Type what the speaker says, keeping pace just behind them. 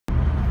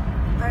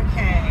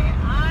Okay,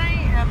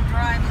 I am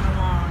driving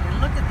along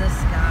and look at this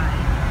sky.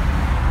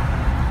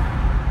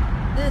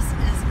 This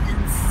is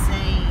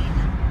insane.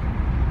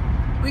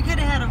 We could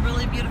have had a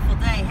really beautiful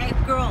day. Hey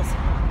girls,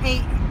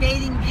 hey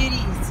bathing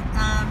beauties,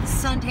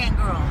 suntan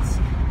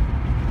girls.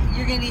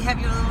 You're gonna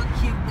have your little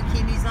cute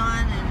bikinis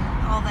on and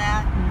all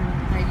that,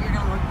 and you're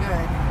gonna look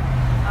good.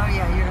 Oh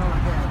yeah, you're gonna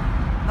look good.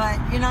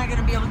 But you're not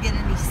gonna be able to get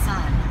any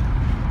sun.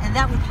 And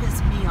that would piss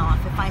me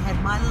off. If I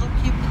had my little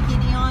cute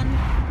bikini on,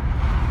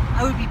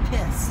 I would be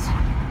pissed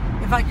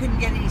if I couldn't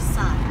get any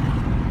sun.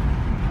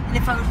 And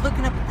if I was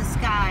looking up at the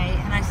sky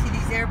and I see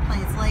these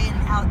airplanes laying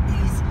out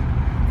these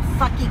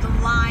fucking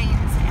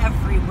lines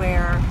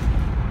everywhere,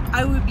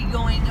 I would be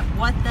going,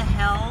 what the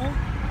hell?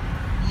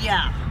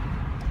 Yeah.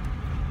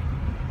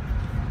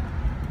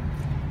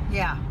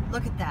 Yeah,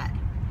 look at that.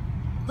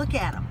 Look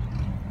at them.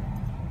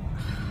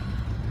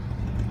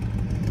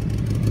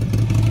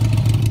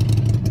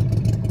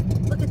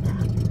 Look at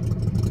that.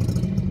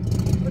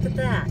 Look at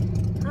that.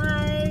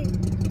 Hi.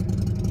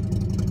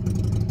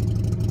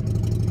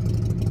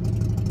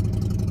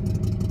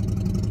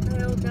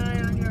 Hi, old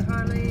guy on your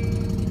Harley.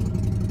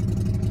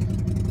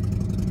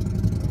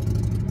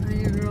 On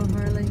your girl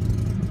Harley.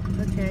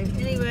 Okay,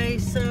 anyway,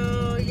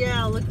 so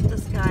yeah, look at the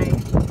sky.